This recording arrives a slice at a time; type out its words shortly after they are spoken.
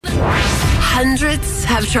Hundreds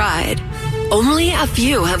have tried. Only a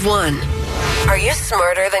few have won. Are you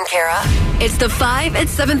smarter than Kara? It's the 5 at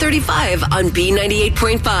 7:35 on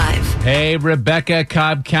B98.5. Hey, Rebecca,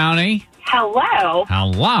 Cobb County. Hello.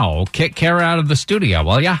 Hello. Kick Kara out of the studio,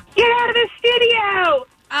 will ya? Get out of the studio.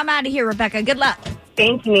 I'm out of here, Rebecca. Good luck.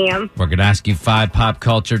 Thank you, ma'am. We're going to ask you 5 pop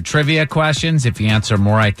culture trivia questions. If you answer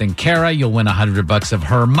more right than Kara, you'll win $100 of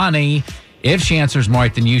her money. If she answers more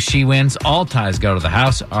right than you, she wins. All ties go to the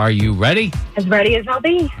house. Are you ready? As ready as I'll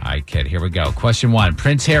be. All right, kid, here we go. Question 1.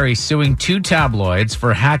 Prince Harry suing 2 tabloids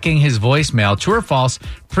for hacking his voicemail. True or false?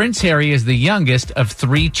 Prince Harry is the youngest of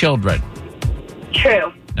 3 children.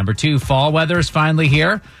 True. Number 2, fall weather is finally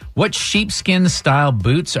here. What sheepskin-style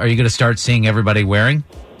boots are you going to start seeing everybody wearing?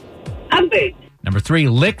 Boots. Number 3,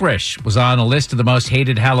 licorice was on a list of the most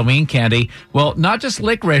hated Halloween candy. Well, not just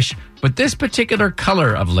licorice, but this particular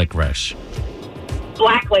color of licorice.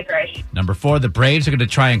 Black licorice. Number 4, the Braves are going to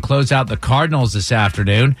try and close out the Cardinals this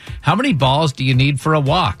afternoon. How many balls do you need for a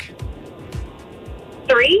walk?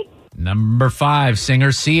 3. Number 5,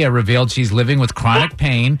 singer Sia revealed she's living with chronic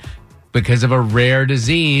pain because of a rare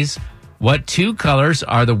disease. What 2 colors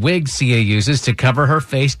are the wigs Sia uses to cover her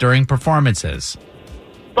face during performances?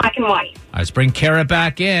 Black and white. Let's bring Kara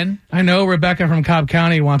back in. I know Rebecca from Cobb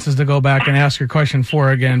County wants us to go back and ask her question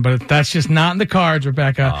 4 again, but that's just not in the cards,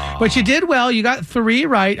 Rebecca. Aww. But you did well. You got 3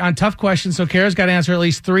 right on tough questions, so Kara's got to answer at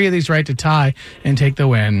least 3 of these right to tie and take the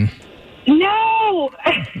win. No.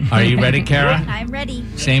 Are you ready, Kara? I'm ready.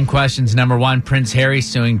 Same questions. Number 1, Prince Harry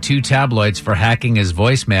suing 2 tabloids for hacking his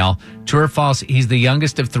voicemail. True or false? He's the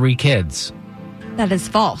youngest of 3 kids. That is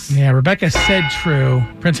false. Yeah, Rebecca said true.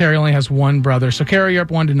 Prince Harry only has 1 brother, so Kara, you're up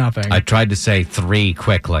 1-0. I tried to say 3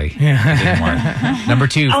 quickly. Yeah. It didn't work. Number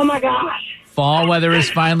 2, Oh, my gosh. fall weather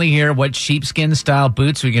is finally here. What sheepskin-style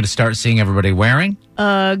boots are we going to start seeing everybody wearing?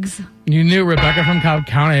 Uggs. You knew Rebecca from Cobb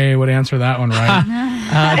County would answer that one right.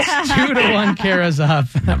 It's 2-1. Kara's up.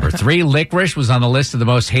 Number 3, licorice was on the list of the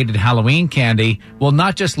most hated Halloween candy. Well,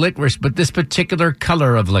 not just licorice, but this particular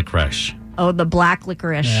color of licorice. Oh, the black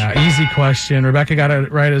licorice. Yeah, easy question. Rebecca got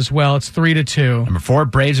it right as well. It's 3-2. Number 4,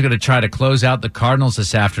 Braves are going to try to close out the Cardinals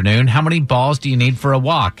this afternoon. How many balls do you need for a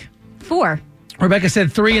walk? 4. Rebecca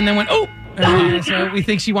said 3 and then went, oh! So we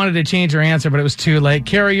think she wanted to change her answer, but it was too late.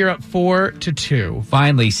 Kara, you're up 4-2.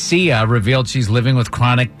 Finally, Sia revealed she's living with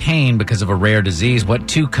chronic pain because of a rare disease. What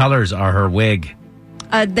 2 colors are her wig?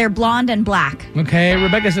 They're blonde and black. Okay,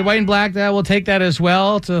 Rebecca said white and black. That we'll take that as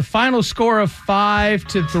well. It's a final score of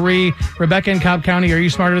 5-3. Rebecca in Cobb County, are you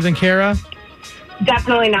smarter than Kara?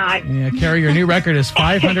 Definitely not. Yeah, Kara, your new record is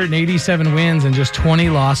 587 wins and just 20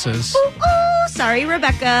 losses. Ooh, sorry,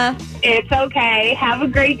 Rebecca. It's okay. Have a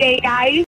great day, guys.